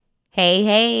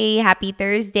Hey, happy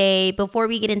Thursday. Before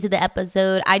we get into the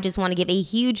episode, I just want to give a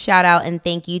huge shout out and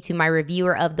thank you to my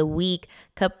reviewer of the week,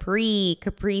 Capri.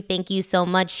 Capri, thank you so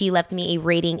much. She left me a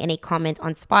rating and a comment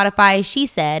on Spotify. She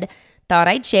said, thought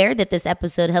I'd share that this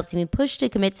episode helped me push to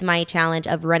commit to my challenge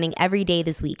of running every day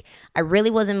this week. I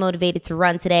really wasn't motivated to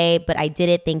run today, but I did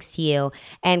it thanks to you.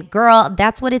 And girl,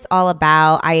 that's what it's all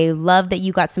about. I love that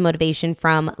you got some motivation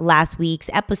from last week's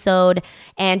episode.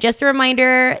 And just a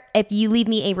reminder, if you leave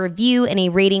me a review and a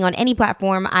rating on any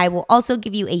platform, I will also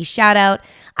give you a shout out.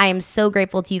 I am so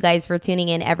grateful to you guys for tuning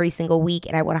in every single week,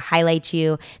 and I want to highlight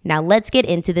you. Now let's get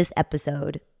into this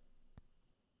episode.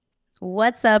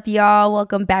 What's up, y'all?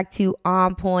 Welcome back to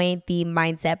En Pointe, the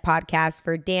mindset podcast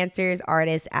for dancers,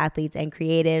 artists, athletes, and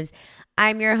creatives.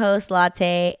 I'm your host,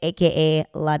 Latte, aka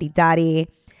Latte.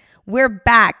 We're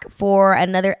back for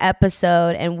another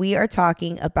episode, and we are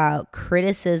talking about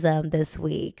criticism this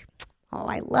week. Oh,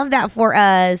 I love that for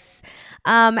us.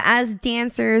 As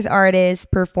dancers, artists,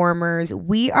 performers,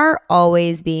 we are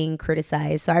always being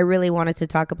criticized. So I really wanted to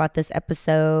talk about this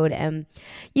episode. And,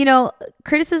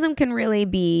 criticism can really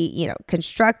be,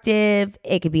 constructive.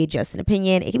 It could be just an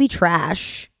opinion. It could be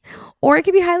trash, or it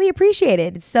could be highly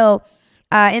appreciated. So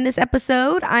in this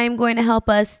episode, I'm going to help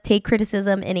us take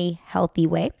criticism in a healthy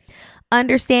way,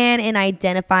 understand and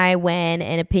identify when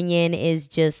an opinion is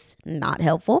just not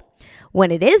helpful,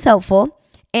 when it is helpful.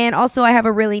 And also, I have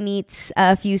a really neat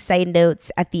few side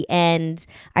notes at the end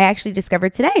I actually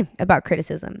discovered today about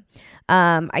criticism.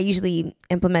 I usually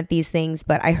implement these things,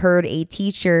 but I heard a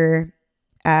teacher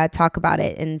talk about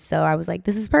it. And so I was like,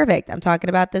 this is perfect. I'm talking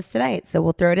about this tonight. So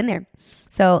we'll throw it in there.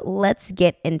 So let's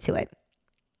get into it.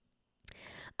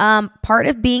 Part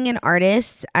of being an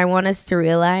artist, I want us to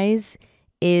realize,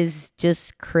 is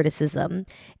just criticism.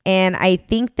 And I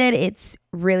think that it's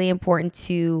really important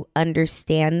to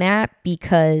understand that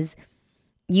because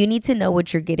you need to know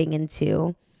what you're getting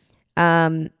into.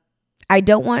 I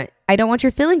don't want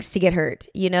your feelings to get hurt,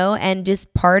 and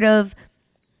just part of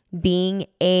being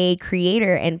a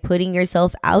creator and putting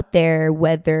yourself out there,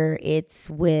 whether it's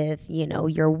with,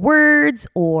 your words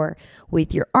or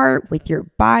with your art, with your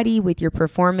body, with your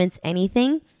performance,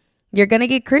 anything, you're going to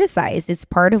get criticized. It's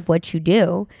part of what you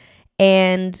do.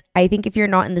 And I think if you're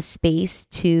not in the space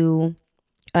to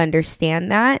understand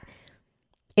that,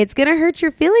 it's going to hurt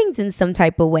your feelings in some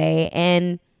type of way.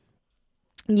 And,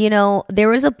 there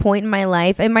was a point in my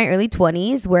life in my early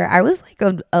 20s where I was like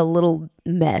a little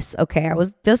mess. Okay. I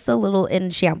was just a little in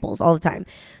shambles all the time.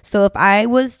 So if I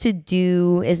was to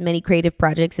do as many creative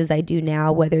projects as I do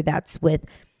now, whether that's with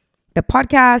the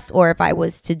podcast or if I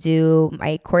was to do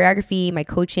my choreography, my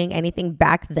coaching, anything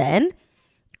back then,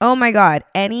 oh my God,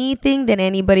 anything that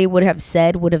anybody would have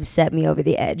said would have set me over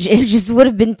the edge. It just would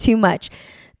have been too much.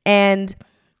 And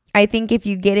I think if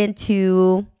you get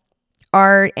into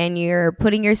art and you're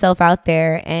putting yourself out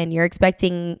there and you're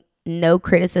expecting no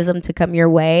criticism to come your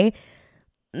way,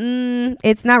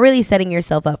 it's not really setting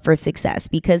yourself up for success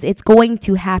because it's going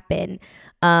to happen.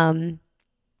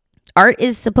 Art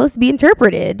is supposed to be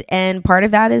interpreted, and part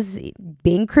of that is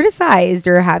being criticized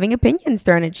or having opinions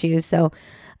thrown at you. So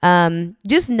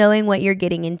just knowing what you're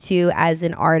getting into as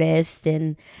an artist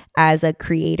and as a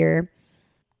creator.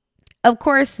 Of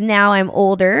course, now I'm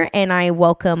older and I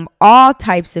welcome all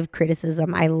types of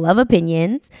criticism. I love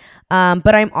opinions,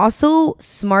 but I'm also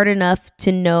smart enough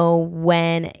to know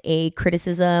when a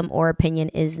criticism or opinion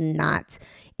is not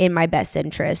in my best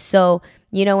interest. So,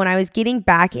 when I was getting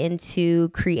back into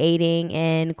creating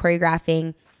and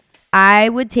choreographing, I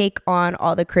would take on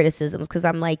all the criticisms because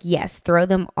I'm like, yes, throw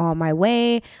them all my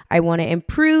way. I want to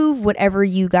improve whatever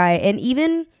you guys, and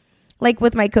even like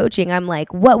with my coaching, I'm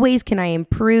like, what ways can I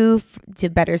improve to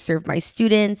better serve my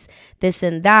students, this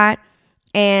and that.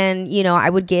 And, I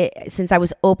would get, since I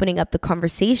was opening up the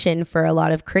conversation for a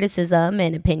lot of criticism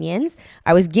and opinions,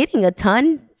 I was getting a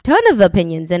ton of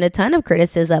opinions and a ton of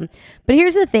criticism. But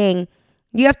here's the thing.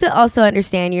 You have to also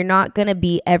understand you're not going to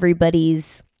be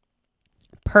everybody's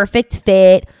perfect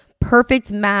fit,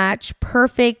 perfect match,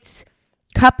 perfect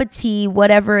cup of tea,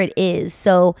 whatever it is.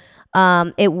 So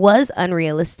it was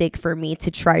unrealistic for me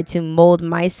to try to mold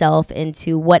myself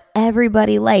into what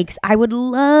everybody likes. I would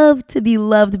love to be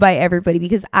loved by everybody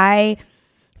because I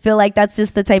feel like that's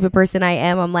just the type of person I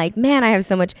am. I'm like, man, I have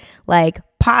so much like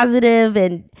positive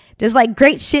and just like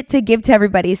great shit to give to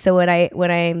everybody. So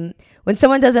when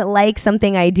someone doesn't like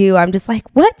something I do, I'm just like,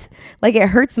 what? Like it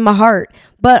hurts my heart.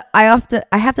 But I have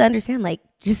to understand, like,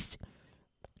 just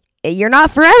you're not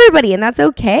for everybody, and that's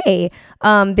okay.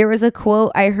 There was a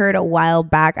quote I heard a while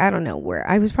back. I don't know where.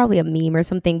 I was probably a meme or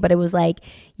something, but it was like,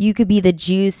 you could be the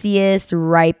juiciest,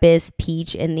 ripest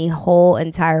peach in the whole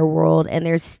entire world, and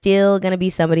there's still going to be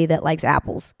somebody that likes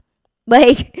apples.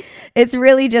 Like, it's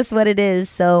really just what it is.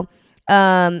 So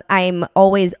I'm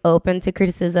always open to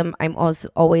criticism. I'm also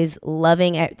always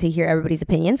loving to hear everybody's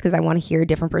opinions because I want to hear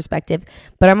different perspectives.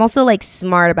 But I'm also like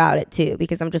smart about it too,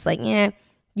 because I'm just like, yeah,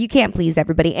 you can't please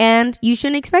everybody, and you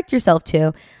shouldn't expect yourself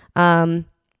to.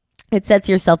 It sets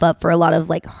yourself up for a lot of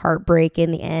like heartbreak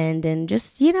in the end, and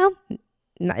just,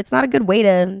 it's not a good way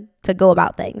to go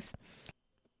about things.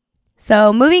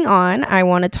 So moving on, I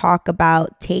want to talk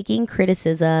about taking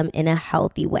criticism in a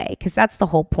healthy way, because that's the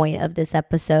whole point of this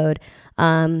episode,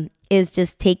 is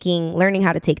just learning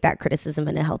how to take that criticism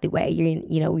in a healthy way.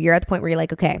 You're at the point where you're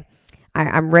like, okay,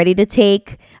 I'm ready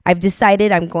to I've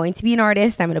decided I'm going to be an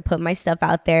artist. I'm going to put my stuff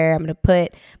out there. I'm going to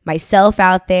put myself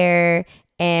out there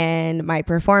and my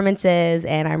performances,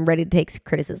 and I'm ready to take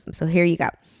criticism. So here you go.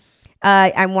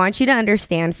 I want you to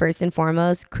understand, first and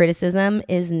foremost, criticism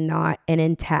is not an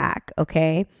attack,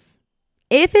 okay?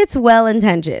 If it's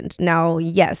well-intentioned. Now,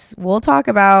 yes, we'll talk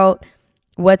about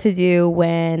what to do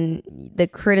when the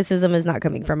criticism is not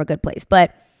coming from a good place.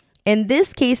 But in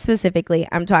this case specifically,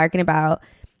 I'm talking about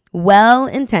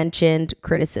well-intentioned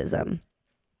criticism.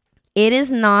 It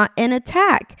is not an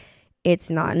attack. It's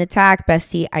not an attack,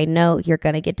 bestie. I know you're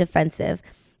going to get defensive.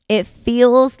 It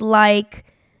feels like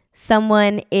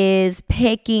someone is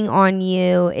picking on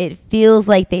you. It feels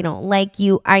like they don't like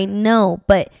you. I know,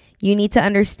 but you need to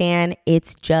understand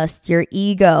it's just your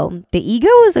ego. The ego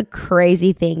is a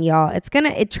crazy thing, y'all.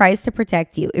 It tries to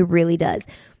protect you. It really does.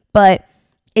 But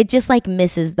it just like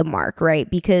misses the mark, right?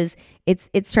 Because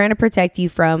it's trying to protect you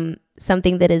from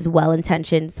something that is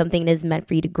well-intentioned, something that is meant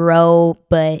for you to grow,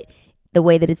 but the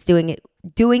way that it's doing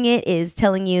it is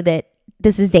telling you that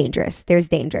this is dangerous. There's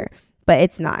danger, but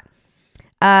it's not.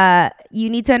 You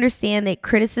need to understand that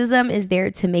criticism is there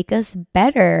to make us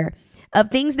better of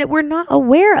things that we're not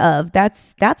aware of.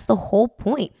 That's the whole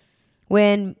point.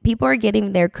 When people are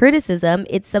getting their criticism,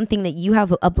 it's something that you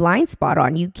have a blind spot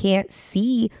on. You can't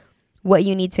see what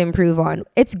you need to improve on.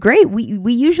 It's great.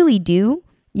 We usually do,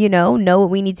 know what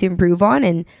we need to improve on.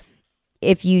 And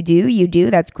if you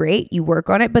do, that's great. You work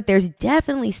on it, but there's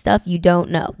definitely stuff you don't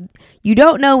know. You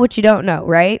don't know what you don't know,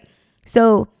 right?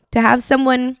 So to have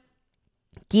someone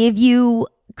give you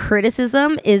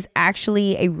criticism is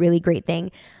actually a really great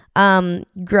thing.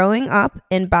 Growing up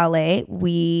in ballet,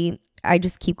 I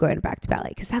just keep going back to ballet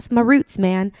because that's my roots,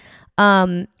 man.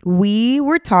 We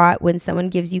were taught when someone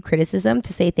gives you criticism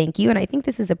to say thank you. And I think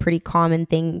this is a pretty common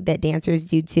thing that dancers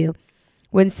do too.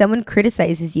 When someone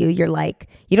criticizes you, you're like,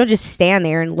 you don't just stand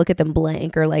there and look at them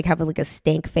blank or like have like a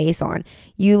stank face on.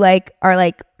 You like are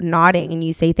like nodding and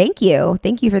you say thank you,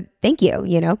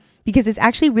 because it's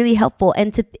actually really helpful.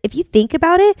 And if you think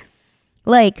about it,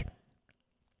 like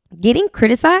getting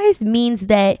criticized means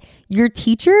that your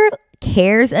teacher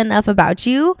cares enough about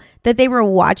you that they were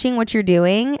watching what you're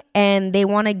doing and they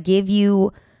want to give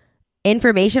you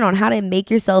information on how to make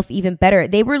yourself even better.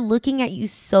 They were looking at you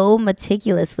so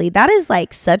meticulously. That is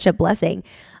like such a blessing.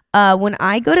 When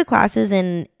I go to classes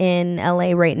in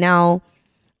LA right now,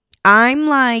 I'm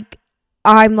like,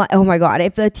 oh my God,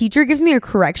 if the teacher gives me a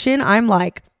correction, I'm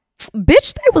like,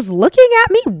 bitch, they was looking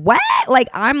at me. What? Like,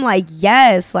 I'm like,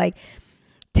 yes, like,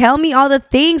 tell me all the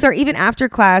things. Or even after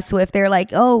class, so if they're like,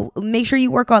 oh, make sure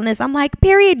you work on this, I'm like,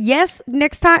 period. Yes,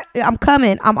 next time I'm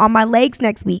coming. I'm on my legs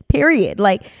next week, period.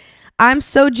 Like, I'm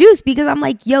so juiced because I'm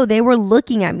like, yo, they were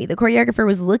looking at me. The choreographer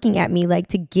was looking at me like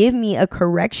to give me a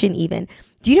correction even.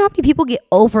 Do you know how many people get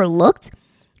overlooked?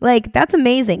 Like, that's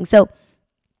amazing. So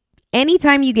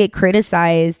anytime you get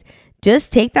criticized,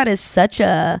 just take that as such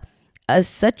a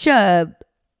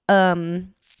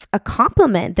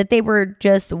compliment that they were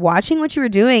just watching what you were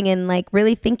doing and like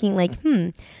really thinking like,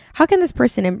 how can this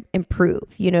person improve?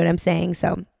 You know what I'm saying?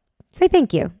 So say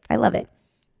thank you. I love it.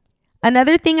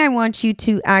 Another thing I want you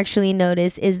to actually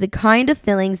notice is the kind of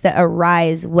feelings that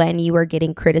arise when you are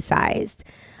getting criticized.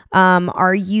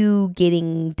 Are you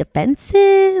getting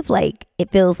defensive? Like,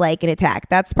 it feels like an attack.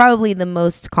 That's probably the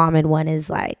most common one, is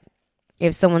like,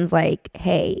 if someone's like,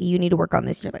 hey, you need to work on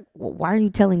this. You're like, well, why are you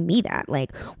telling me that?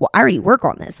 Like, well, I already work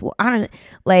on this. Well, I don't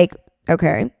like,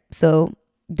 okay. So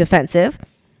defensive.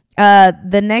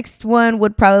 The next one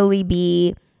would probably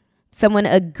be someone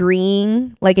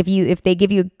agreeing. Like if they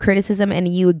give you a criticism and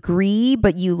you agree,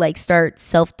 but you like start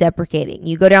self-deprecating,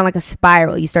 you go down like a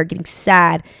spiral, you start getting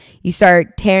sad, you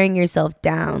start tearing yourself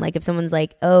down. Like if someone's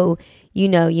like, oh, you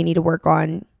need to work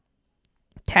on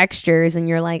textures and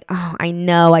you're like, oh, I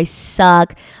know I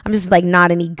suck. I'm just like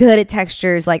not any good at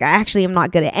textures. Like I actually am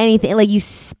not good at anything. Like you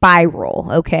spiral.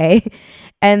 Okay.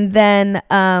 And then,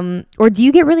 or do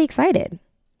you get really excited?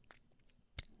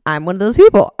 I'm one of those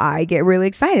people. I get really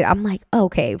excited. I'm like,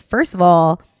 okay, first of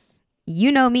all,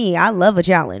 you know me, I love a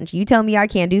challenge. You tell me I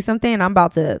can't do something, I'm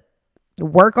about to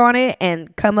work on it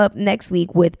and come up next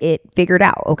week with it figured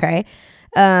out. Okay.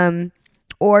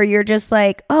 Or you're just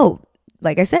like, oh,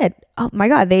 like I said, oh my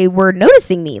God, they were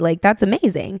noticing me. Like that's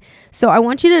amazing. So I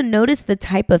want you to notice the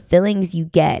type of feelings you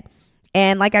get.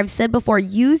 And like I've said before,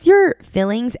 use your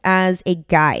feelings as a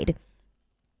guide.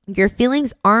 Your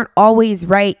feelings aren't always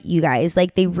right, you guys.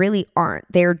 Like they really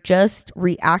aren't. They're just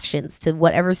reactions to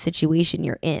whatever situation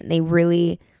you're in.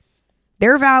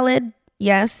 They're valid,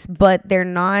 yes, but they're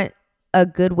not a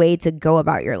good way to go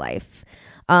about your life.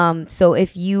 So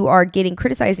if you are getting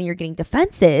criticized and you're getting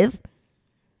defensive,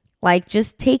 like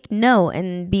just take note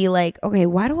and be like, okay,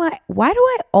 why do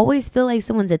I always feel like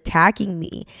someone's attacking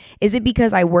me? Is it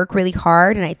because I work really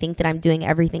hard and I think that I'm doing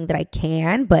everything that I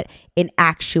can, but in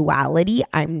actuality,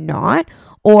 I'm not?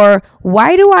 Or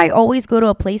why do I always go to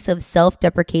a place of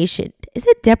self-deprecation? Is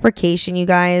it deprecation, you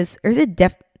guys? Or is it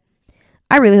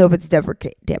I really hope it's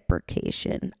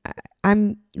deprecation.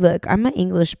 I'm an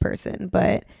English person,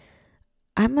 but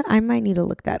I might need to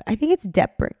look that. I think it's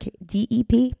deprecate,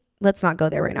 DEP. Let's not go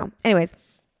there right now. Anyways,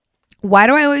 why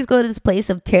do I always go to this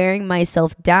place of tearing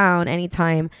myself down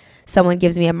anytime someone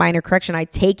gives me a minor correction? I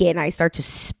take it and I start to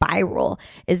spiral.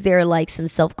 Is there like some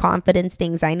self-confidence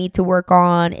things I need to work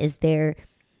on? Is there,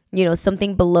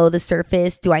 something below the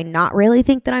surface? Do I not really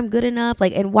think that I'm good enough?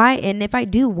 Like, and why? And if I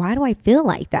do, why do I feel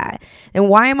like that? And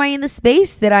why am I in the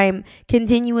space that I'm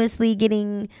continuously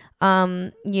getting,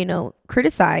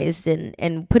 criticized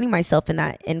and putting myself in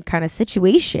that kind of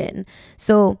situation?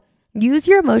 So use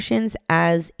your emotions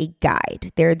as a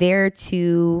guide. They're there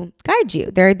to guide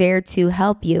you. They're there to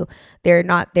help you. They're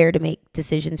not there to make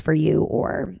decisions for you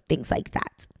or things like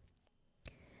that.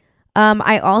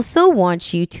 I also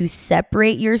want you to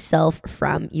separate yourself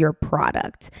from your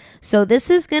product. So this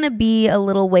is going to be a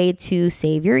little way to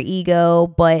save your ego,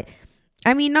 but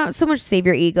I mean, not so much save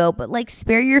your ego, but like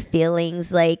spare your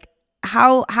feelings. Like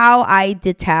how I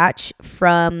detach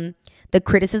from the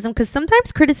criticism, because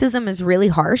sometimes criticism is really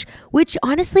harsh, which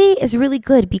honestly is really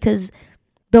good because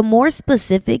the more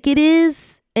specific it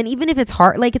is, and even if it's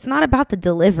hard, like it's not about the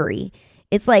delivery.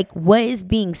 It's like what is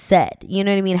being said. You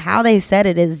know what I mean? How they said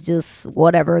it is just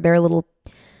whatever. Their little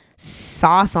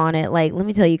sauce on it. Like, let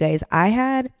me tell you guys, I've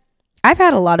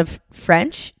had a lot of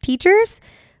French teachers,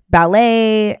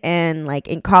 ballet, and like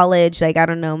in college, like I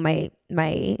don't know,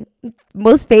 my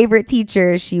most favorite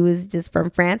teacher, she was just from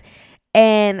France.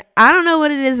 And I don't know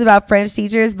what it is about French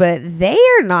teachers, but they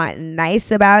are not nice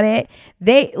about it.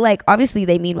 They like, obviously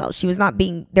they mean well.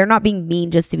 They're not being mean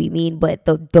just to be mean, but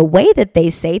the way that they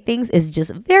say things is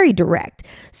just very direct.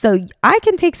 So I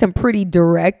can take some pretty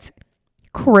direct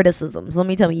criticisms. Let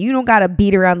me tell you don't got to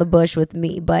beat around the bush with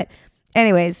me. But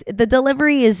anyways, the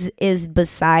delivery is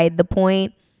beside the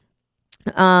point.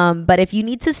 But if you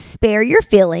need to spare your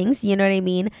feelings, you know what I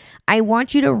mean? I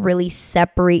want you to really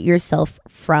separate yourself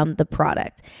from the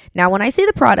product. Now, when I say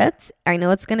the product, I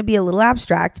know it's going to be a little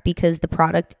abstract because the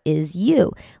product is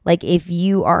you. Like if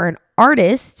you are an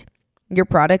artist, your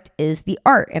product is the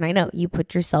art. And I know you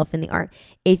put yourself in the art.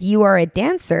 If you are a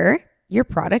dancer, your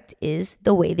product is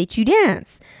the way that you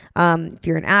dance. If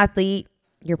you're an athlete,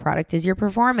 your product is your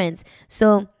performance.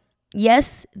 So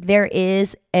yes, there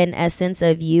is an essence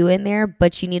of you in there,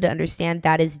 but you need to understand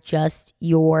that is just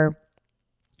your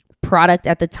product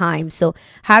at the time. So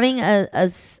having a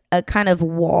kind of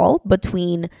wall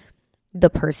between the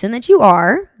person that you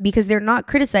are, because they're not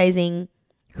criticizing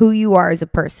who you are as a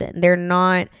person. They're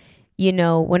not,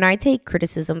 when I take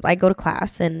criticism, I go to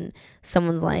class and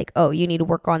someone's like, oh, you need to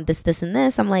work on this, and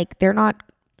this. I'm like, they're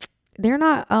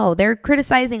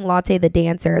criticizing Latte the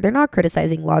dancer. They're not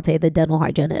criticizing Latte the dental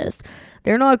hygienist.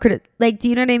 They're not do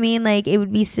you know what I mean? Like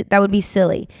that would be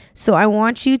silly. So I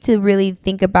want you to really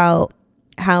think about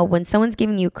how when someone's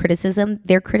giving you criticism,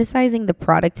 they're criticizing the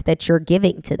product that you're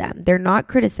giving to them. They're not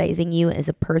criticizing you as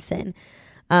a person.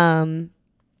 Unless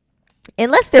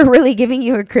they're really giving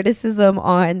you a criticism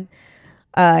on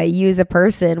you as a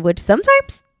person, which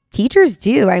sometimes teachers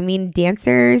do. I mean,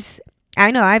 dancers, I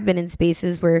know I've been in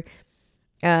spaces where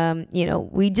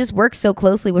we just work so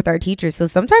closely with our teachers. So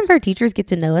sometimes our teachers get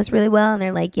to know us really well and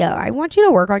they're like, yo, I want you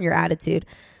to work on your attitude.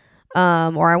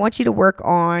 Or I want you to work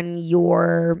on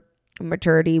your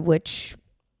maturity, which,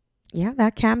 yeah,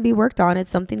 that can be worked on. It's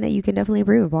something that you can definitely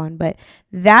improve upon, but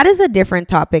that is a different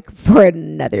topic for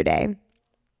another day.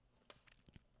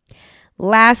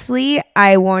 Lastly,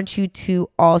 I want you to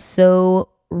also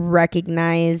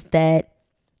recognize that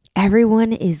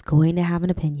everyone is going to have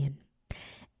an opinion.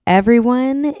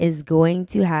 Everyone is going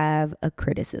to have a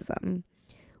criticism.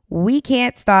 We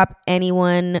can't stop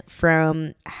anyone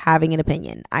from having an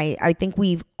opinion. I think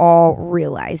we've all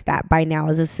realized that by now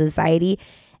as a society.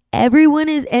 Everyone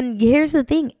is, and here's the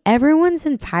thing, everyone's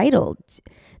entitled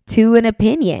to an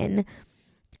opinion.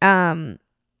 Now,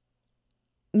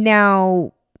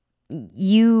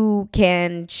 you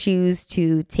can choose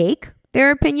to take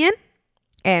their opinion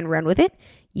and run with it.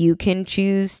 You can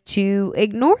choose to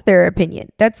ignore their opinion.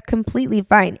 That's completely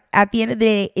fine. At the end of the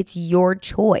day, it's your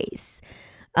choice.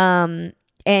 And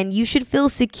you should feel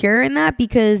secure in that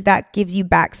because that gives you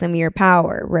back some of your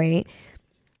power, right?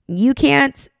 You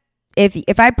can't,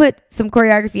 if I put some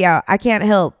choreography out, I can't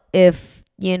help if,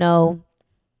 Joe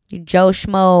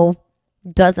Schmo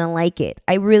doesn't like it.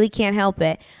 I really can't help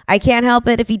it. I can't help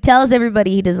it if he tells everybody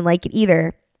he doesn't like it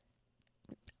either.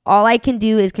 All I can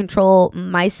do is control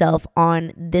myself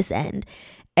on this end.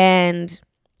 And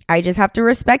I just have to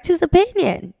respect his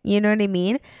opinion. You know what I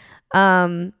mean?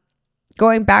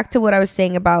 Going back to what I was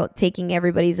saying about taking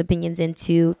everybody's opinions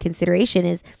into consideration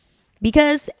is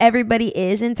because everybody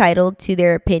is entitled to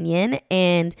their opinion,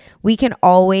 and we can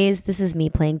always, this is me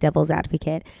playing devil's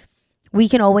advocate, we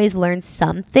can always learn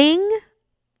something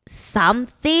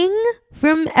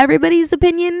from everybody's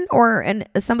opinion or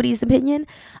somebody's opinion.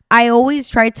 I always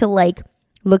try to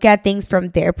look at things from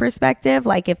their perspective.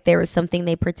 Like if there was something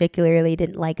they particularly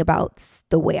didn't like about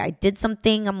the way I did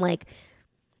something, I'm like,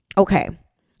 okay,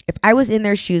 if I was in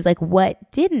their shoes,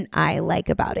 what didn't I like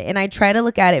about it? And I try to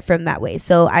look at it from that way.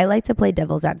 So I like to play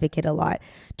devil's advocate a lot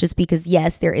just because,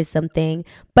 yes, there is something.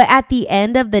 But at the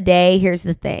end of the day, here's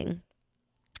the thing.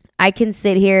 I can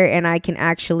sit here and I can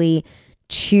actually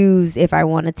choose if I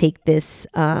want to take this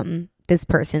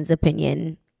person's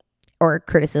opinion or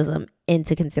criticism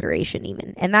into consideration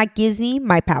even. And that gives me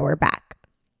my power back.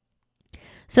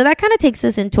 So that kind of takes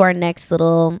us into our next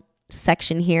little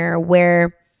section here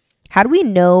where how do we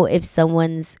know if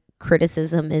someone's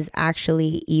criticism is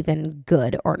actually even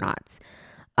good or not?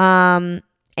 And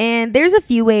there's a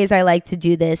few ways I like to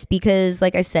do this because,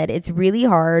 like I said, it's really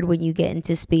hard when you get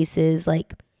into spaces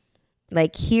like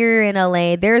here in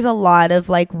LA. There's a lot of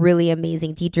really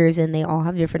amazing teachers and they all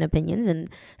have different opinions, and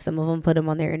some of them put them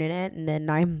on their internet, and then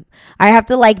I have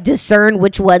to discern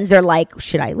which ones are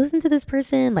should I listen to this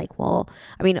person?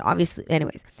 Obviously,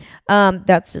 anyways,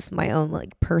 that's just my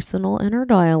own personal inner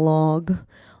dialogue.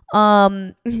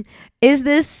 Is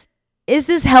this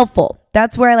helpful?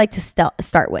 That's where I like to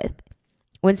start with.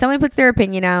 When someone puts their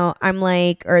opinion out,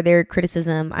 or their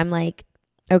criticism, I'm like,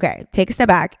 okay, take a step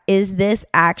back. Is this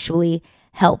actually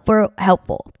helpful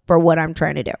for what I'm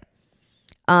trying to do?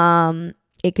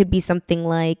 It could be something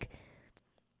like,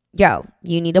 yo,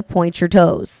 you need to point your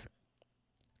toes.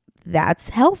 That's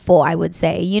helpful, I would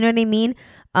say. You know what I mean?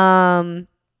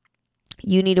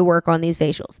 You need to work on these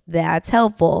facials. That's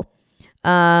helpful.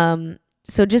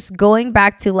 So just going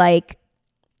back to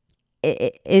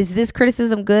is this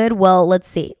criticism good? Well, let's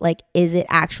see. Is it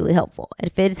actually helpful? And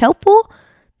if it's helpful,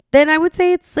 then I would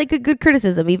say it's a good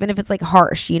criticism, even if it's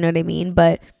harsh, you know what I mean?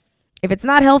 But if it's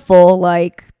not helpful,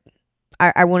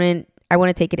 I wouldn't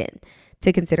take it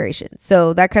into consideration.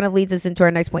 So that kind of leads us into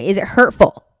our next point. Is it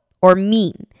hurtful or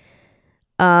mean?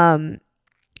 And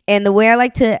the way I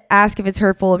like to ask if it's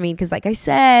hurtful or mean, because like I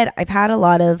said, I've had a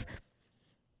lot of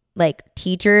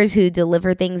teachers who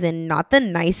deliver things in not the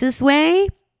nicest way,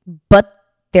 but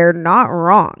they're not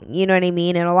wrong. You know what I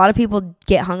mean? And a lot of people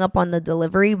get hung up on the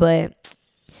delivery, but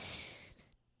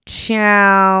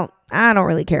I don't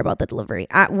really care about the delivery.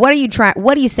 What are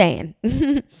you saying?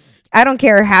 I don't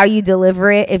care how you deliver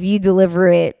it. If you deliver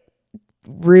it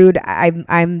rude,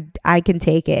 I can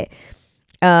take it.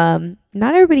 Not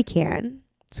everybody can.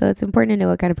 So it's important to know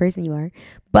what kind of person you are.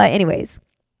 But anyways,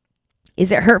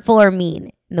 is it hurtful or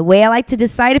mean? And the way I like to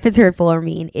decide if it's hurtful or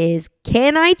mean is,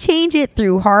 can I change it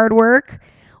through hard work?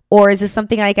 Or is this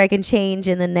something I can change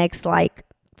in the next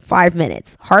 5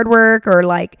 minutes? Hard work, or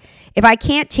if I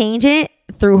can't change it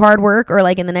through hard work or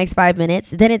in the next 5 minutes,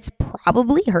 then it's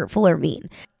probably hurtful or mean.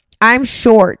 I'm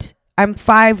short. I'm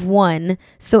 5'1".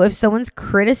 So if someone's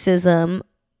criticism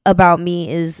about me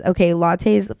is, okay,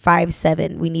 Latte's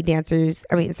 5'7". We need dancers.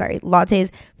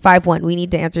 Latte's 5'1". We need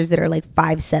dancers that are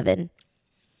 5'7".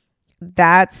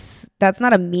 That's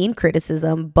not a mean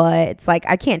criticism, but it's I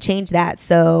can't change that.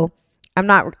 So I'm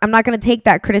not going to take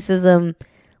that criticism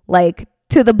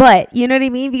to the butt. You know what I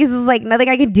mean? Because it's nothing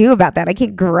I can do about that. I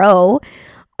can't grow.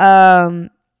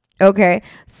 Okay.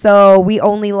 So we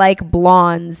only like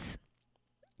blondes.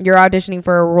 You're auditioning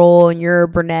for a role and you're a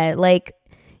brunette.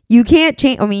 You can't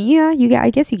change. I mean, yeah, I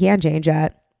guess you can change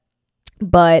that.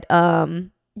 But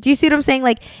do you see what I'm saying?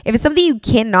 Like, if it's something you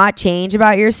cannot change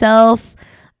about yourself,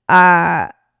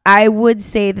 I would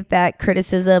say that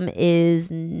criticism is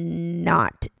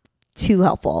not too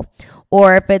helpful.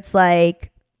 Or if it's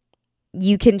like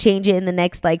you can change it in the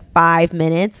next like 5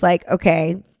 minutes, like,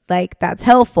 okay, like that's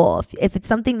helpful. If it's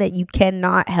something that you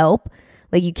cannot help,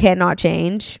 like you cannot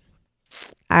change,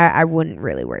 I wouldn't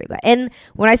really worry about it. And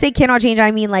when I say cannot change,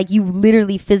 I mean like you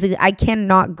literally physically, I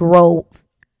cannot grow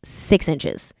 6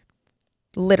 inches.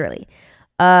 Literally.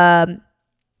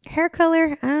 Hair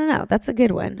color, I don't know. That's a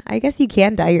good one. I guess you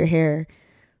can dye your hair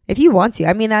if you want to.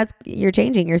 I mean, you're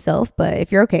changing yourself, but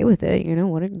if you're okay with it,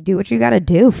 do what you got to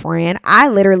do, friend. I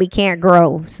literally can't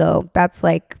grow. So that's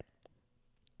like,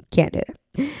 can't do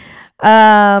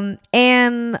it.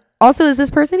 And also, is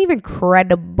this person even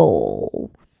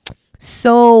credible?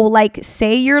 So like,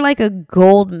 say you're like a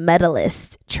gold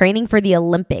medalist training for the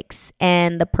Olympics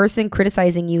and the person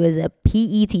criticizing you is a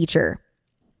PE teacher.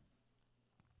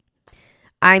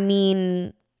 I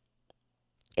mean,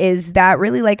 is that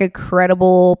really like a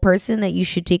credible person that you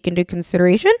should take into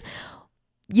consideration?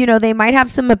 They might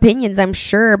have some opinions, I'm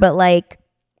sure, but like,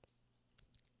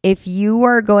 if you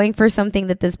are going for something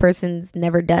that this person's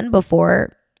never done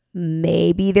before,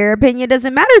 maybe their opinion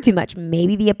doesn't matter too much.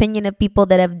 Maybe the opinion of people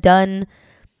that have done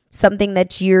something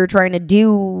that you're trying to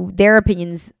do, their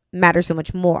opinions matter so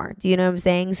much more. Do you know what I'm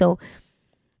saying? So,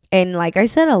 and like I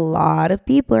said, a lot of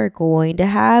people are going to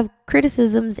have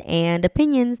criticisms and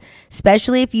opinions,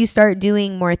 especially if you start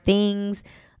doing more things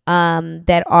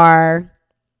that are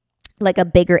like a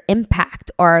bigger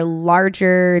impact or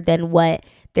larger than what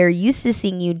they're used to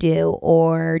seeing you do,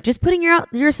 or just putting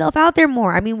yourself out there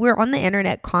more. I mean, we're on the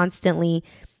internet constantly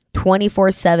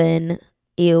 24/7.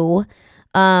 Ew.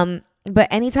 But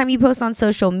anytime you post on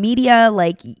social media,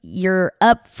 like you're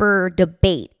up for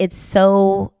debate. It's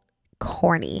so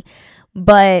corny.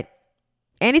 But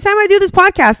anytime I do this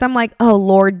podcast, I'm like, oh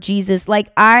Lord Jesus, like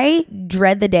I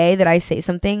dread the day that I say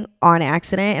something on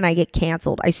accident and I get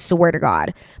canceled. I swear to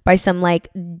God, by some like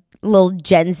little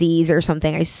Gen Zs or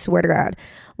something. I swear to God.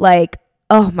 Like,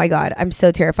 oh my God, I'm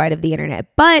so terrified of the internet.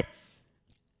 But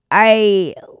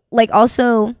I like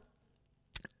also,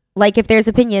 like if there's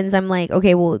opinions, I'm like,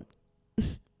 okay, well,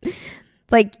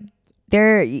 like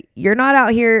you're not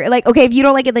out here like, okay, if you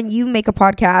don't like it, then you make a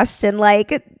podcast and like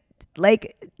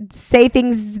say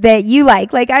things that you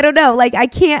like I don't know, like I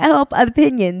can't help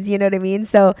opinions, you know what I mean?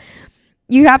 So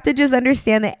you have to just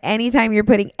understand that anytime you're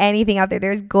putting anything out there,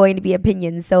 there's going to be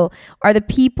opinions. So are the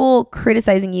people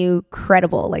criticizing you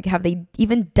credible? Like, have they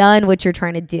even done what you're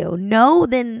trying to do? No,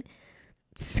 then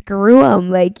screw them.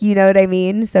 Like, you know what I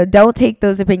mean? So don't take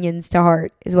those opinions to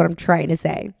heart is what I'm trying to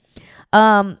say.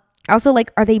 Also,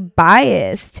 like, are they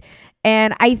biased?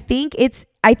 And I think it's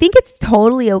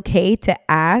totally okay to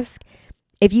ask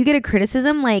if you get a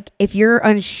criticism, like if you're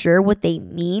unsure what they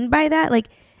mean by that, like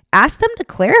ask them to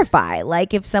clarify.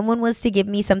 Like if someone was to give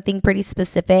me something pretty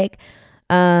specific,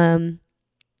 I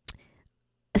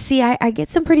get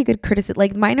some pretty good criticism.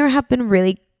 Like mine have been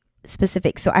really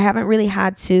specific, so I haven't really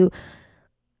had to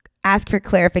ask for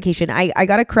clarification. I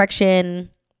got a correction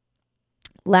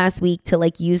last week to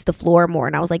like use the floor more,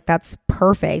 and I was like, that's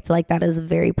perfect. Like that is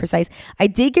very precise. I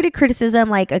did get a criticism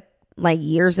like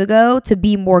years ago to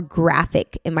be more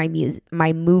graphic in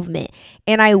my movement,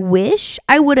 and I wish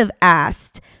I would have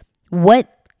asked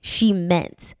what she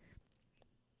meant.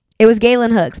 It was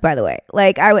Galen Hooks, by the way.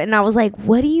 Like I was like,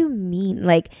 what do you mean?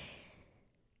 Like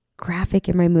graphic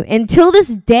in my movement. Until this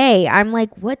day, I'm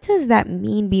like, what does that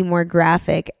mean? Be more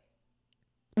graphic?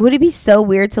 Would it be so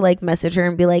weird to like message her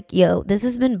and be like, yo, this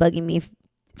has been bugging me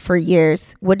for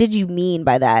years. What did you mean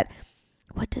by that?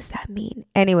 What does that mean?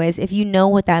 Anyways, if you know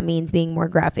what that means, being more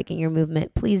graphic in your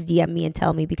movement, please DM me and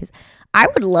tell me, because I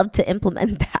would love to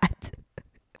implement that.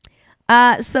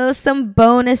 So some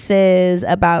bonuses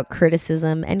about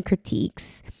criticism and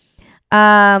critiques.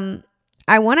 I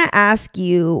want to ask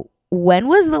you, when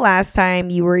was the last time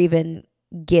you were even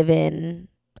given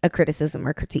a criticism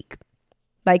or critique?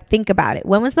 Like, think about it.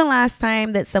 When was the last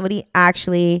time that somebody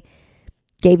actually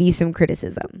gave you some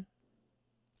criticism?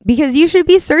 Because you should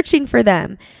be searching for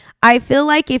them. I feel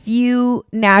like if you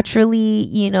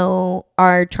naturally,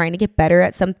 are trying to get better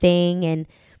at something, and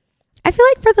I feel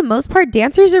like for the most part,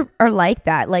 dancers are like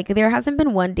that. Like there hasn't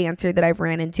been one dancer that I've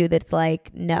ran into that's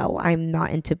like, no, I'm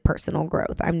not into personal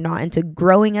growth. I'm not into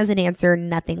growing as a dancer,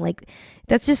 nothing. Like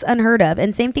that's just unheard of.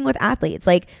 And same thing with athletes.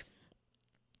 Like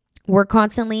we're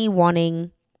constantly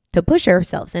wanting to push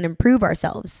ourselves and improve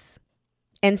ourselves.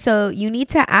 And so you need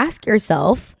to ask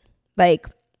yourself, like,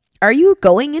 are you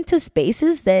going into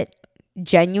spaces that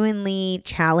genuinely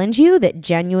challenge you, that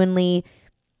genuinely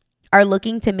are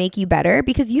looking to make you better.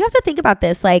 Because you have to think about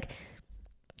this. Like,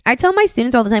 I tell my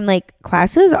students all the time, like,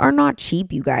 classes are not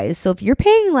cheap, you guys. So if you're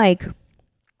paying like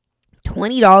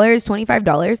 $20,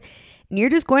 $25, and you're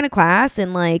just going to class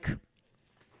and like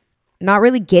not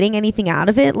really getting anything out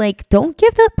of it, like, don't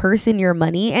give that person your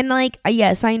money. And like,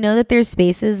 yes, I know that there's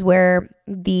spaces where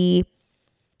the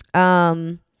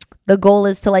goal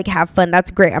is to like have fun.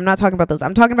 That's great. I'm not talking about those.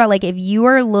 I'm talking about like if you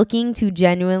are looking to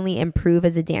genuinely improve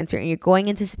as a dancer and you're going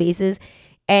into spaces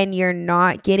and you're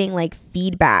not getting like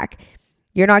feedback,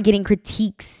 you're not getting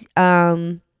critiques,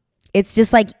 it's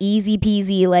just like easy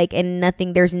peasy, like, and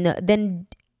nothing, then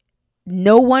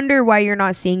no wonder why you're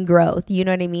not seeing growth. You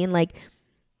know what I mean? Like,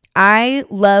 I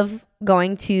love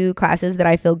going to classes that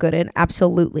I feel good in.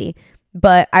 Absolutely.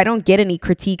 But I don't get any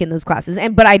critique in those classes.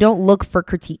 But I don't look for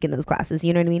critique in those classes.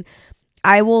 You know what I mean?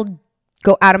 I will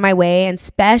go out of my way. And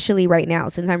especially right now,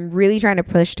 since I'm really trying to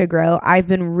push to grow, I've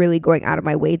been really going out of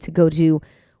my way to go to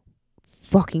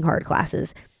fucking hard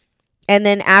classes. And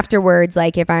then afterwards,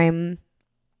 like, if I'm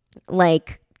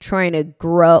like trying to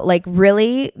grow, like,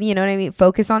 really, you know what I mean?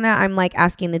 Focus on that. I'm like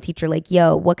asking the teacher, like,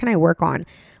 yo, what can I work on?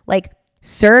 Like,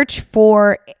 search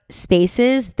for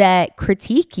spaces that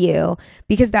critique you,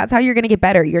 because that's how you're going to get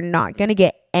better. You're not going to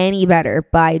get any better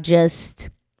by just,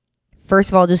 first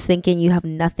of all, just thinking you have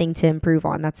nothing to improve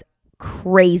on. That's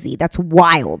crazy. That's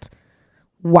wild.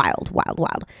 Wild.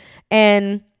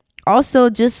 And also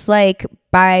just like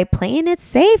by playing it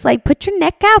safe, like put your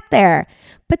neck out there.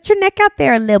 Put your neck out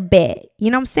there a little bit. You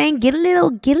know what I'm saying? Get a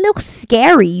little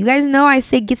scary. You guys know I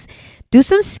say do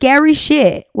some scary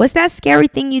shit. What's that scary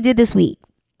thing you did this week?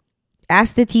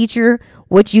 Ask the teacher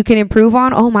what you can improve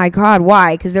on. Oh my God,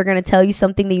 why? Because they're going to tell you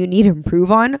something that you need to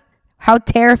improve on. How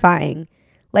terrifying.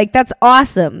 Like, that's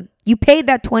awesome. You paid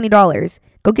that $20.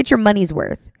 Go get your money's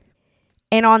worth.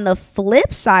 And on the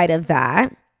flip side of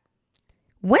that,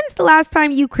 when's the last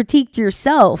time you critiqued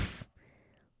yourself?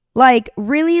 Like,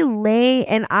 really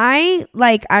and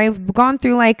I've gone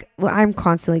through I'm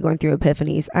constantly going through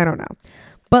epiphanies. I don't know.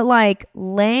 But like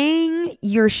laying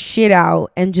your shit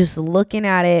out and just looking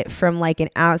at it from like an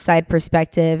outside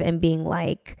perspective and being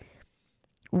like,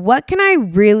 what can I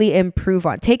really improve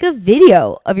on? Take a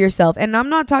video of yourself. And I'm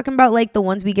not talking about like the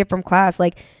ones we get from class.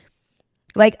 Like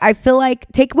I feel like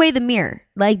take away the mirror,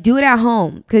 like do it at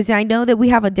home. Cause I know that we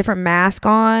have a different mask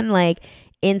on, like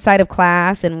inside of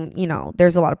class, and you know,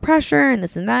 there's a lot of pressure and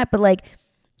this and that. But like,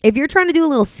 if you're trying to do a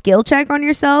little skill check on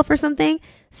yourself or something,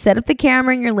 set up the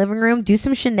camera in your living room, do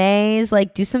some shenanigans,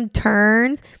 like do some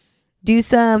turns, do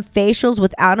some facials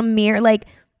without a mirror, like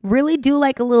really do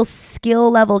like a little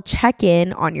skill level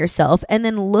check-in on yourself, and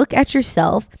then look at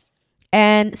yourself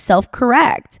and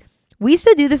self-correct. We used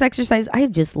to do this exercise. I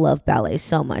just love ballet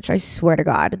so much. I swear to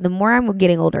God, the more I'm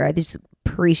getting older, I just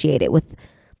appreciate it with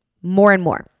more and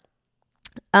more.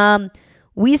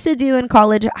 We used to do in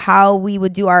college how we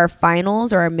would do our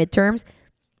finals or our midterms.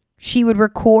 She would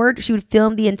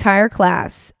film the entire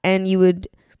class, and you would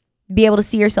be able to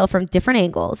see yourself from different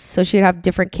angles. So she would have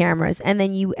different cameras, and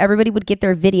then everybody would get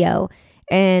their video,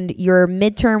 and your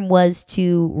midterm was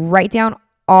to write down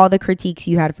all the critiques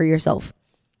you had for yourself,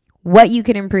 what you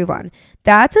can improve on.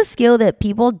 That's a skill that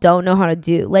people don't know how to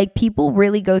do. Like, people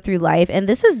really go through life, and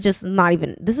this is just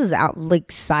this is out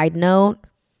like side note,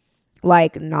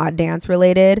 like not dance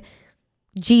related.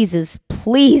 Jesus,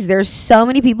 please. There's so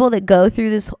many people that go through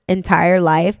this entire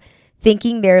life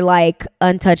thinking they're like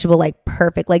untouchable, like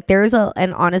perfect. Like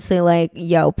and honestly, like,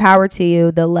 yo, power to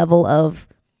you. The level of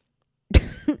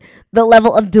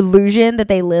delusion that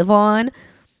they live on,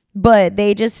 but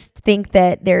they just think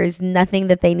that there's nothing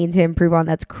that they need to improve on.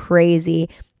 That's crazy.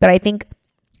 But I think,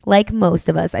 like most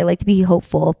of us, I like to be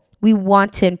hopeful. We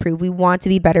want to improve. We want to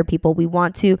be better people. We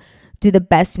want to do the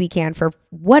best we can for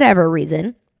whatever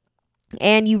reason.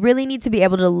 And you really need to be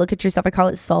able to look at yourself. I call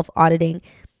it self-auditing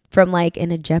from like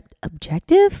an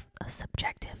objective, a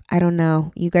subjective. I don't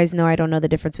know. You guys know I don't know the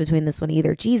difference between this one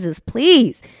either. Jesus,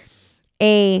 please.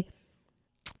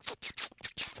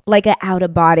 Like an out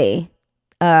of body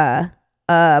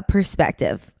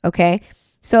perspective. Okay.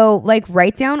 So like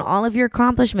write down all of your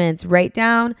accomplishments. Write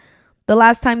down the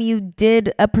last time you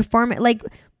did a performance. Like,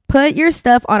 put your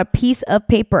stuff on a piece of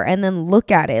paper and then look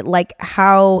at it like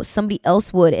how somebody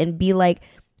else would, and be like,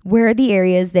 where are the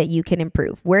areas that you can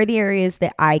improve? Where are the areas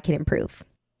that I can improve?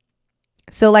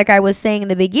 So like I was saying in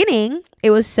the beginning,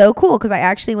 it was so cool because I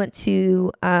actually went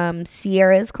to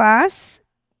Sierra's class,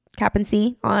 Cap and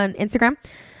C on Instagram.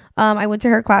 I went to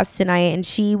her class tonight, and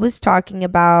she was talking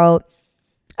about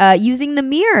using the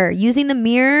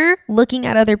mirror, looking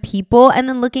at other people, and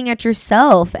then looking at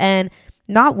yourself, and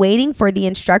not waiting for the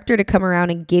instructor to come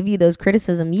around and give you those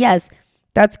criticisms. Yes,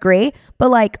 that's great. But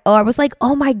like, I was like,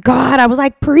 oh my God, I was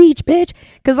like, preach, bitch.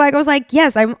 Cause like, I was like,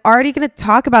 yes, I'm already going to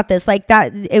talk about this. Like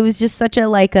that. It was just such a,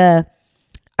 like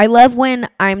I love when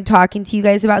I'm talking to you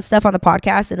guys about stuff on the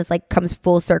podcast and it's like comes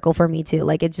full circle for me too.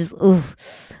 Like it just,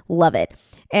 love it.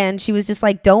 And she was just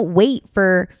like, don't wait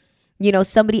for,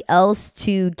 somebody else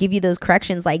to give you those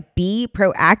corrections. Like be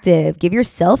proactive, give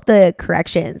yourself the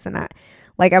corrections. And I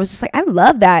was just like, I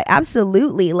love that.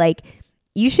 Absolutely. Like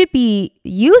you should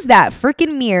use that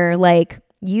freaking mirror. Like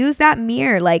use that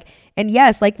mirror. Like, and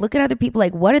yes, like look at other people.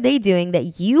 Like what are they doing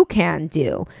that you can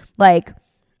do? Like,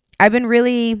 I've been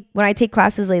really, when I take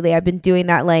classes lately, I've been doing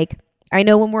that. Like, I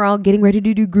know when we're all getting ready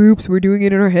to do groups, we're doing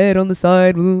it in our head on the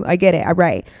side. I get it.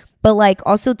 Right. But like,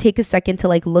 also take a second to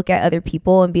like look at other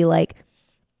people and be like,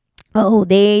 oh,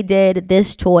 they did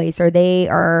this choice or they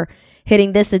are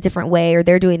hitting this a different way or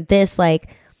they're doing this.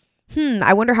 Like,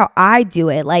 I wonder how I do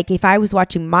it. Like if I was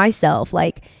watching myself,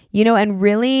 like, and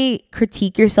really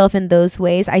critique yourself in those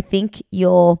ways, I think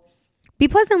you'll be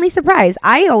pleasantly surprised.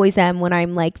 I always am when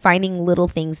I'm like finding little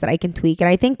things that I can tweak. And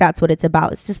I think that's what it's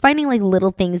about. It's just finding like little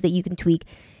things that you can tweak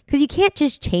because you can't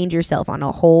just change yourself on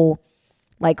a whole,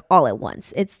 like all at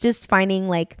once. It's just finding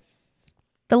like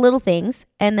the little things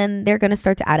and then they're going to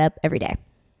start to add up every day.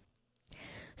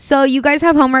 So you guys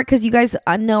have homework because you guys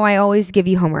know I always give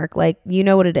you homework. Like, you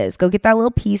know what it is. Go get that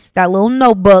little piece, that little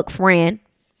notebook, friend.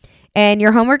 And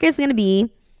your homework is going to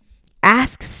be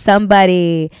ask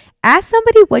somebody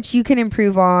what you can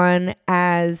improve on.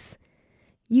 As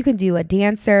you can do a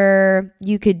dancer,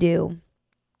 you could do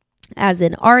as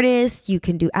an artist, you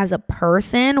can do as a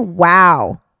person.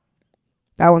 Wow.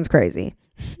 That one's crazy.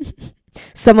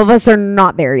 Some of us are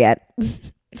not there yet.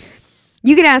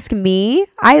 You can ask me.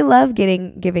 I love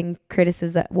giving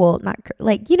criticism. Well, not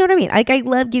like, you know what I mean? Like I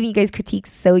love giving you guys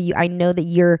critiques. So I know that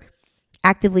you're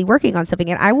actively working on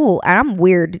something and I'm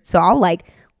weird. So I'll like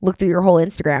look through your whole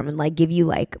Instagram and like give you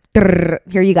like,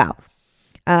 here you go.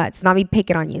 It's not me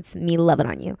picking on you. It's me loving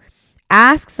on you.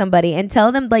 Ask somebody and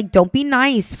tell them like, don't be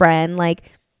nice, friend. Like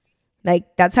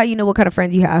that's how you know what kind of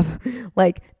friends you have.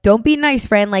 Like, don't be nice,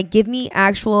 friend. Like, give me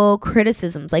actual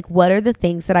criticisms. Like, what are the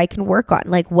things that I can work on?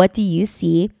 Like, what do you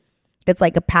see that's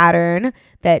like a pattern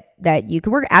that you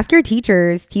can work? Ask your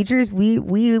teachers. Teachers, we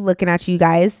looking at you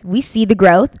guys. We see the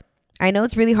growth. I know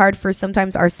it's really hard for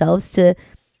sometimes ourselves to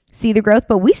see the growth,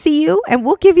 but we see you and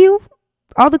we'll give you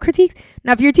all the critiques.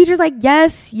 Now, if your teacher's like,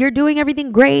 yes, you're doing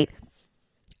everything great,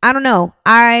 I don't know.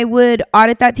 I would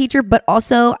audit that teacher, but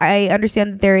also I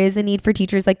understand that there is a need for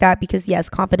teachers like that because yes,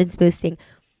 confidence boosting.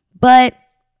 But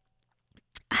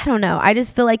I don't know. I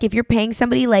just feel like if you're paying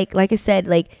somebody, like I said,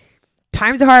 like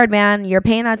times are hard, man. You're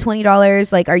paying that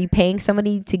 $20. Like, are you paying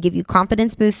somebody to give you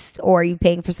confidence boosts or are you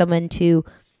paying for someone to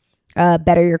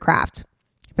better your craft?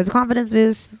 If it's a confidence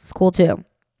boost, it's cool too.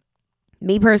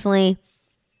 Me personally,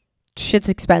 shit's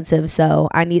expensive, so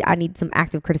I need some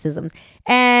active criticisms.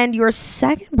 And your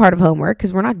second part of homework,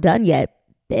 because we're not done yet,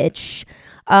 bitch.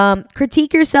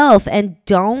 Critique yourself and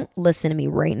don't listen to me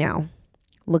right now.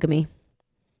 Look at me.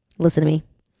 Listen to me.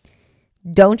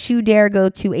 Don't you dare go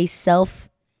to a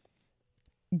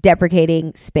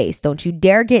self-deprecating space. Don't you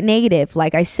dare get negative.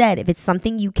 Like I said, if it's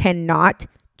something you cannot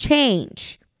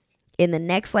change in the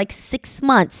next like 6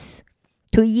 months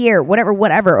to a year,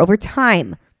 whatever, over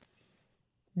time,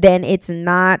 then it's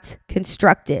not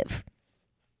constructive.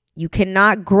 You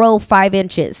cannot grow 5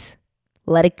 inches.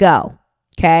 Let it go.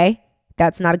 Okay?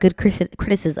 That's not a good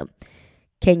criticism.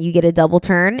 Can you get a double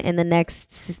turn in the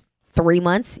next 3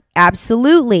 months?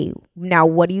 Absolutely. Now,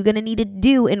 what are you going to need to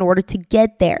do in order to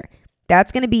get there?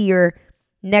 That's going to be your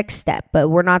next step, but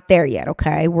we're not there yet.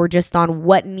 Okay? We're just on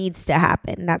what needs to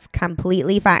happen. That's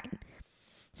completely fine.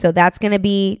 So that's going to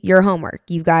be your homework.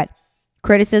 You've got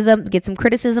criticism, get some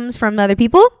criticisms from other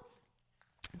people,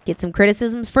 get some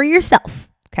criticisms for yourself.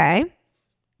 Okay.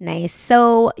 Nice.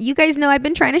 So you guys know I've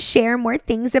been trying to share more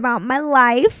things about my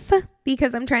life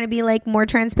because I'm trying to be like more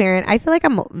transparent. I feel like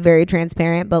I'm very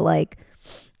transparent, but like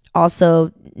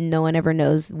also no one ever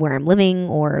knows where I'm living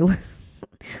or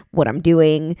what I'm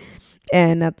doing.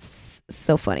 And that's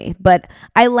so funny, but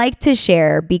I like to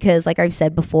share because like I've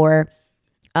said before,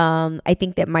 I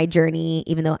think that my journey,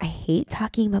 even though I hate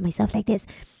talking about myself like this,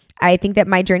 I think that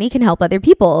my journey can help other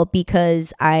people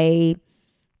because everybody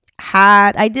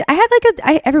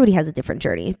has a different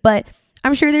journey, but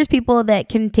I'm sure there's people that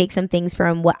can take some things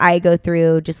from what I go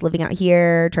through just living out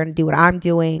here, trying to do what I'm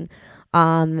doing.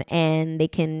 And they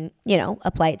can,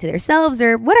 apply it to themselves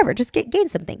or whatever, just gain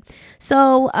something.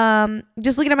 So,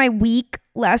 just looking at my week,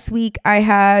 last week I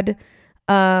had,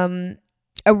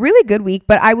 a really good week,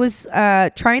 but I was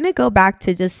trying to go back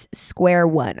to just square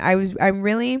one. I'm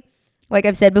really, like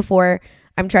I've said before,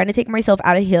 I'm trying to take myself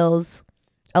out of hills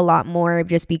a lot more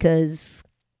just because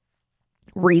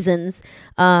reasons.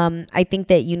 I think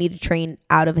that you need to train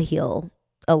out of a hill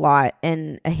a lot,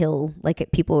 and a hill, like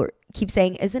people keep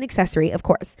saying, is an accessory, of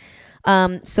course.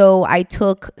 So I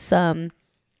took some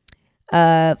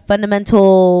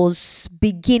fundamentals,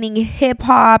 beginning hip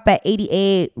hop at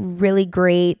 88, really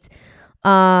great.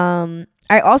 I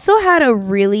also had a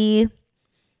really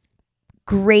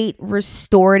great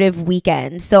restorative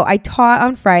weekend. So I taught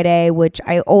on Friday, which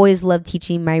I always love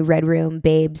teaching my Red Room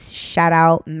babes. Shout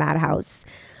out Madhouse.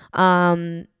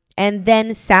 And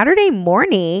then Saturday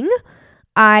morning,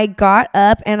 I got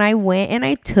up and I went and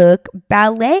I took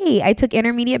ballet. I took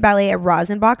intermediate ballet at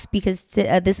Rosenbach's because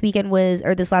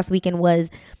this last weekend was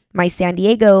my San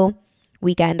Diego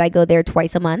weekend. I go there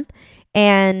twice a month.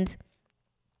 And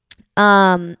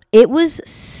it was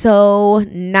so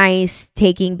nice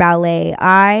taking ballet.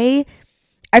 I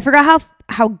forgot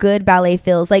how good ballet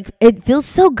feels. Like, it feels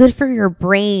so good for your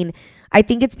brain. I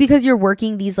think it's because you're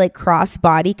working these like cross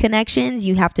body connections.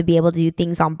 You have to be able to do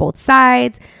things on both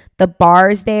sides. The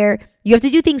bars there, you have to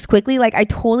do things quickly. Like, I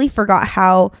totally forgot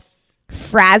how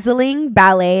frazzling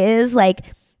ballet is. Like,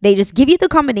 they just give you the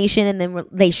combination and then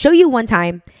they show you one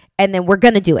time and then we're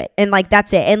going to do it. And like,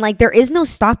 that's it. And like, there is no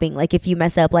stopping. Like, if you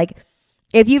mess up, like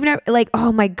if you've never, like,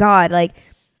 oh my God, like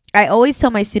I always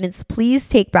tell my students, please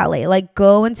take ballet, like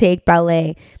go and take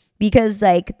ballet, because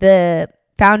like the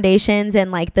foundations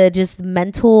and like the just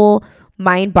mental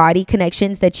mind body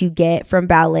connections that you get from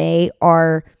ballet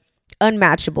are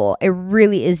unmatchable. It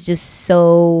really is just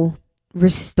so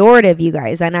restorative, you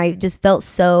guys. And I just felt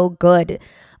so good.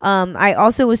 I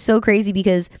also was so crazy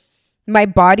because my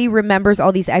body remembers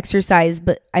all these exercises,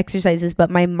 but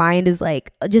my mind is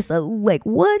like just like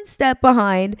one step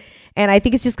behind. And I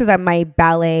think it's just because my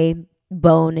ballet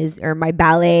bone my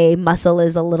ballet muscle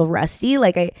is a little rusty.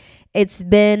 Like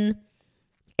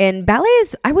and ballet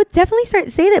is, I would definitely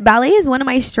say that ballet is one of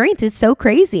my strengths. It's so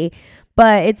crazy.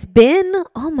 But it's been,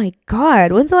 oh my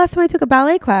God, when's the last time I took a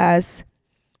ballet class?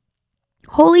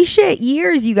 Holy shit,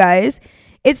 years, you guys.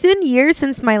 It's been years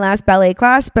since my last ballet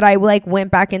class, but I like went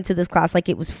back into this class like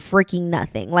it was freaking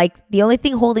nothing. Like, the only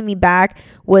thing holding me back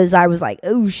was I was like,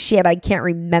 oh shit, I can't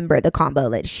remember the combo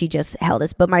that she just held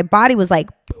us. But my body was like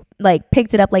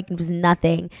picked it up like it was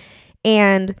nothing.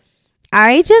 And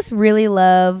I just really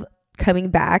love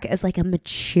coming back as like a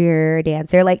mature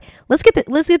dancer. Like, let's get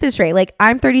this straight. Like,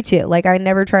 I'm 32. Like, I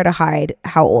never try to hide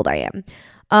how old I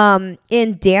am.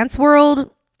 In dance world,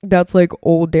 that's like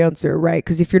old dancer, right?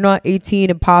 Because if you're not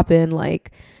 18 and popping,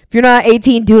 like if you're not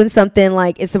 18 doing something,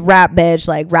 like it's a rap, bitch,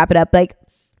 like wrap it up. Like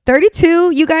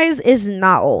 32, you guys, is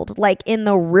not old. Like, in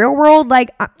the real world, like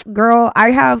girl,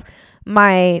 I have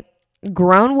my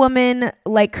grown woman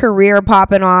like career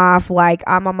popping off. Like,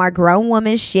 I'm on my grown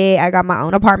woman shit. I got my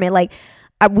own apartment. Like,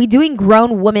 we doing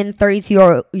grown woman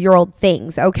 32-year-old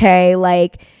things, okay?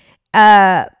 Like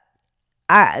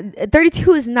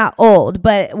 32 is not old.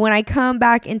 But when I come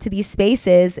back into these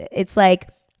spaces, it's like,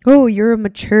 oh, you're a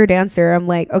mature dancer. I'm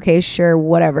like, okay, sure,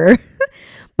 whatever.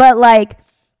 But like,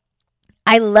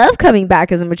 I love coming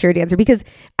back as a mature dancer because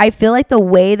I feel like the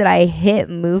way that I hit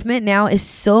movement now is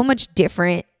so much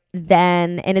different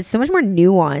and it's so much more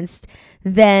nuanced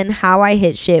than how I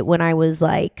hit shit when I was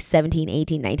like 17,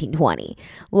 18, 19, 20.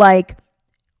 Like,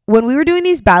 when we were doing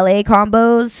these ballet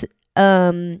combos,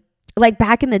 like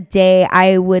back in the day,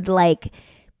 I would like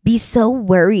be so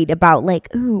worried about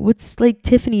like, ooh, what's like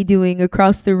Tiffany doing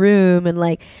across the room, and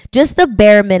like just the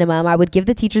bare minimum. I would give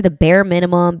the teacher the bare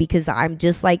minimum because I'm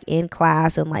just like in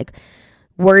class and like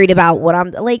worried about what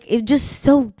I'm like. It's just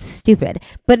so stupid.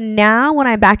 But now when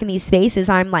I'm back in these spaces,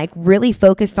 I'm like really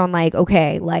focused on like,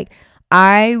 okay, like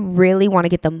I really want to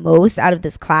get the most out of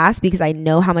this class because I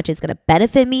know how much it's going to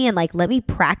benefit me, and like let me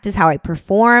practice how I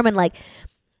perform. And like,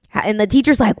 and the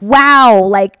teacher's like, wow,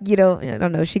 like, you know, I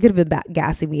don't know, she could have been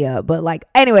gassing me up, but like,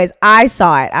 anyways, I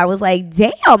saw it. I was like,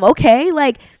 damn, okay,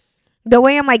 like the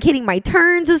way I'm like hitting my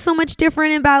turns is so much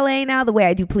different in ballet now. The way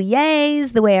I do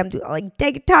pliés, the way I'm doing like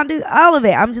décolleté, all of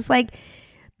it. I'm just like,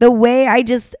 the way I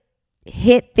just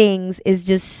hit things is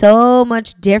just so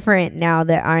much different now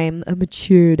that I'm a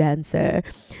mature dancer.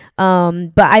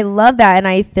 But I love that, and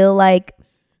I feel like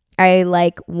I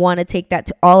like want to take that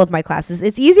to all of my classes.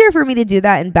 It's easier for me to do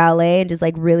that in ballet and just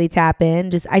like really tap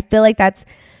in. Just, I feel like that's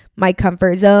my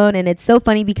comfort zone. And it's so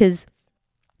funny because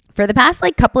for the past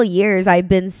like couple of years, I've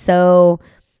been so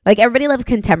like, everybody loves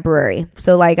contemporary.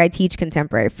 So like I teach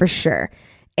contemporary for sure.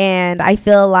 And I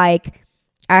feel like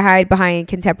I hide behind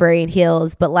contemporary and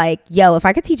heels, but like, yo, if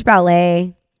I could teach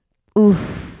ballet,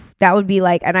 oof, that would be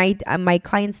like, and my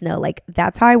clients know, like,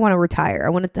 that's how I want to retire. I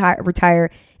want to retire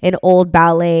an old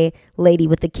ballet lady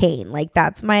with a cane. Like,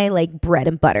 that's my like bread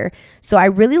and butter. So I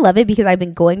really love it because I've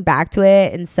been going back to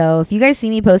it. And so if you guys see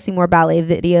me posting more ballet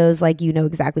videos, like, you know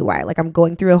exactly why. Like, I'm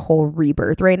going through a whole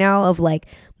rebirth right now of like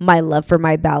my love for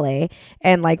my ballet.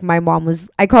 And like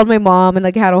I called my mom and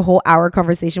like had a whole hour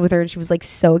conversation with her, and she was like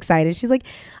so excited. She's like,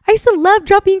 I used to love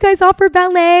dropping you guys off for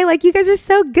ballet. Like, you guys are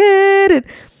so good. And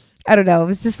I don't know. It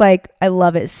was just like, I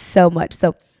love it so much.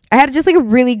 So I had just like a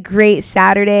really great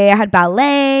Saturday. I had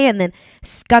ballet and then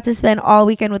got to spend all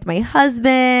weekend with my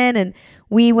husband, and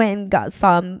we went and got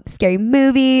some scary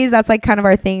movies. That's like kind of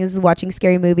our thing, is watching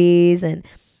scary movies. And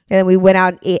then we went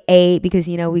out and ate because,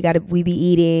 you know, we be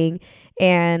eating,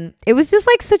 and it was just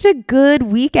like such a good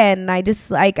weekend. And I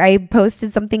just like, I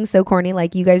posted something so corny.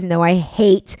 Like, you guys know I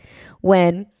hate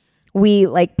when we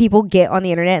like people get on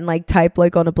the internet and like type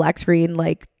like on a black screen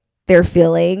like their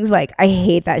feelings. Like, I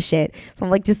hate that shit. So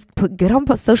I'm like, just get on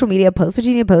social media, post what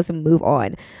you need to post and move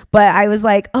on. But I was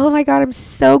like, oh my God, I'm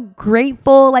so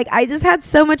grateful. Like, I just had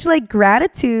so much like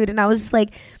gratitude, and I was just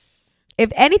like,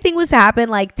 if anything was to happen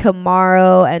like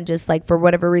tomorrow and just like for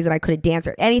whatever reason I couldn't dance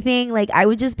or anything, like I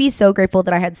would just be so grateful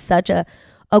that I had such a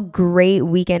great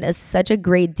weekend, such a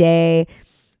great day.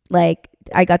 Like,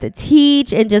 I got to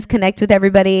teach and just connect with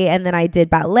everybody. And then I did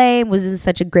ballet and was in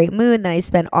such a great mood. And then I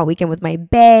spent all weekend with my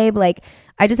babe. Like,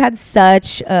 I just had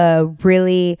such a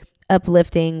really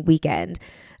uplifting weekend.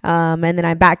 And then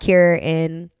I'm back here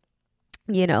in,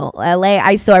 you know, LA.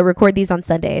 I record these on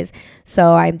Sundays.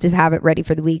 So I'm just have it ready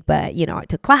for the week. But, you know, I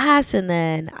took class, and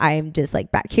then I'm just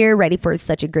like back here ready for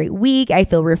such a great week. I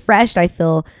feel refreshed. I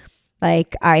feel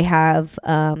like I have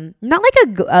not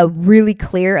like a really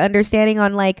clear understanding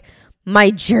on like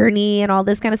my journey and all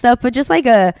this kind of stuff, but just like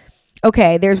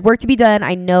okay, there's work to be done.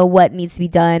 I know what needs to be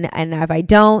done. And if I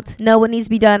don't know what needs to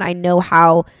be done, I know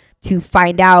how to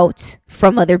find out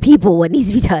from other people what needs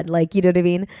to be done. Like, you know what I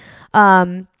mean?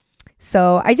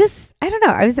 So I don't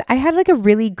know. I had like a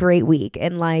really great week,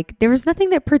 and like there was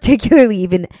nothing that particularly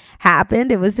even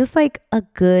happened. It was just like a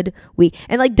good week.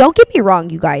 And like, don't get me wrong,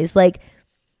 you guys, like,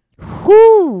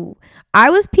 I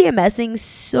was PMSing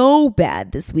so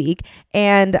bad this week,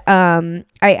 and I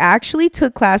actually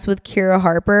took class with Kira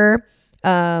Harper.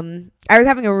 I was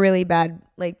having a really bad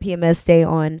like PMS day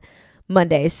on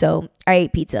Monday, so I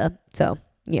ate pizza. So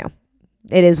yeah,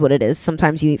 it is what it is.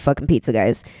 Sometimes you eat fucking pizza,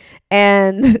 guys.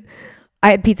 And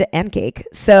I had pizza and cake,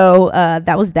 so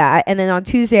that was that. And then on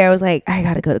Tuesday, I was like, I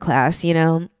gotta go to class, you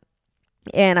know,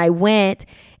 and I went.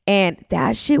 And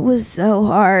that shit was so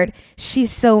hard.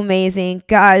 She's so amazing.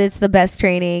 God, it's the best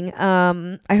training.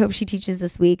 I hope she teaches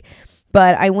this week.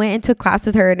 But I went and took class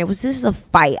with her, and it was just a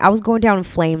fight. I was going down in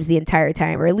flames the entire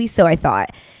time, or at least so I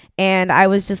thought. And I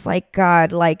was just like,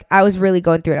 God, like I was really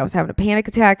going through it. I was having a panic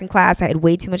attack in class. I had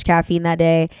way too much caffeine that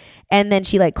day. And then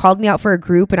she like called me out for a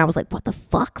group, and I was like, what the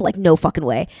fuck? Like, no fucking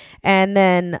way. And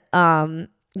then,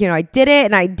 you know, I did it,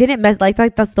 and I didn't mess like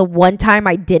that's the one time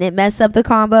I didn't mess up the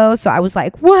combo. So I was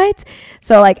like, what?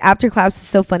 So like after class was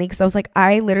so funny, because I was like,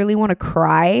 I literally want to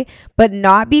cry, but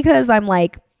not because I'm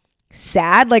like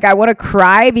sad. Like, I want to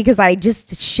cry because I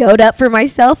just showed up for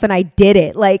myself and I did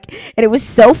it. Like, and it was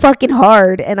so fucking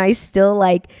hard, and I still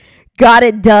like got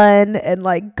it done and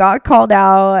like got called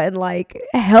out and like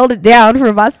held it down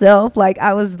for myself. Like,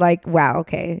 I was like, wow,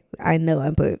 okay, I know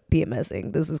I'm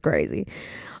PMSing. This is crazy.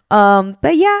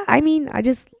 But yeah, I mean,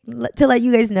 to let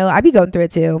you guys know, I be going through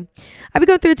it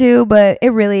too, but it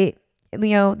really,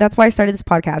 you know, that's why I started this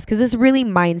podcast, because it's really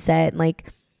mindset.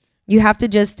 Like, you have to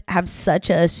just have such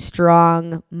a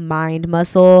strong mind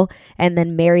muscle and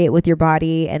then marry it with your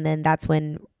body. And then that's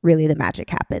when really the magic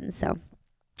happens. So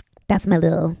that's my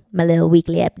little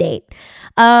weekly update.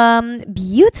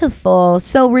 Beautiful.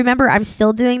 So remember, I'm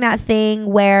still doing that thing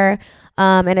where,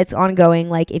 and it's ongoing.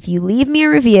 Like, if you leave me a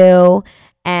review,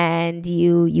 and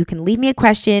you can leave me a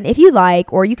question if you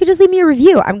like, or you could just leave me a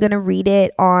review. I'm going to read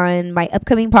it on my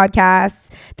upcoming podcasts.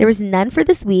 There was none for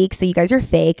this week, so you guys are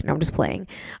fake. No, I'm just playing.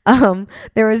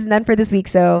 There was none for this week,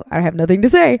 so I have nothing to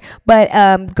say. But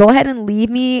go ahead and leave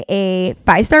me a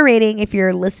 5-star rating if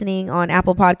you're listening on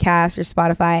Apple Podcasts or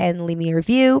Spotify, and leave me a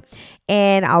review.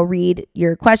 And I'll read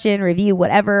your question, review,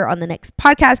 whatever on the next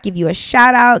podcast, give you a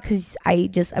shout out, because I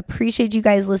just appreciate you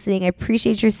guys listening. I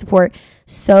appreciate your support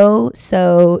so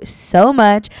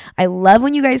much. I love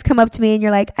when you guys come up to me and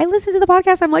you're like, I listen to the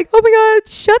podcast. I'm like, oh my God,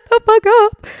 shut the fuck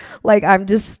up. Like, I'm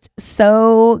just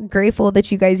so grateful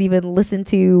that you guys even listen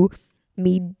to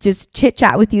me just chit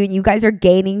chat with you, and you guys are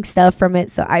gaining stuff from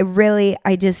it. So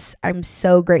I'm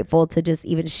so grateful to just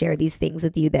even share these things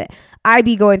with you that I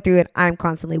be going through and I'm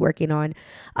constantly working on.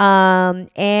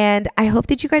 And I hope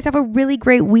that you guys have a really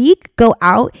great week. Go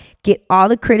out, get all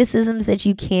the criticisms that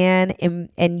you can,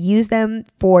 and use them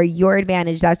for your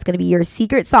advantage. That's going to be your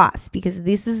secret sauce, because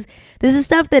this is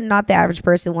stuff that not the average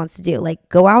person wants to do. Like,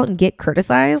 go out and get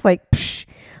criticized. Like, psh,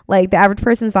 like the average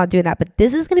person's not doing that, but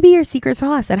this is going to be your secret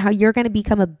sauce and how you're going to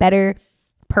become a better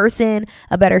person,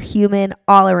 a better human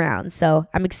all around. So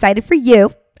I'm excited for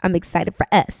you. I'm excited for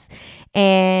us.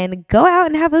 And go out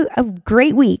and have a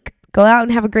great week. Go out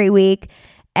and have a great week.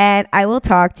 And I will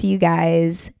talk to you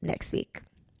guys next week.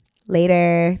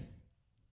 Later.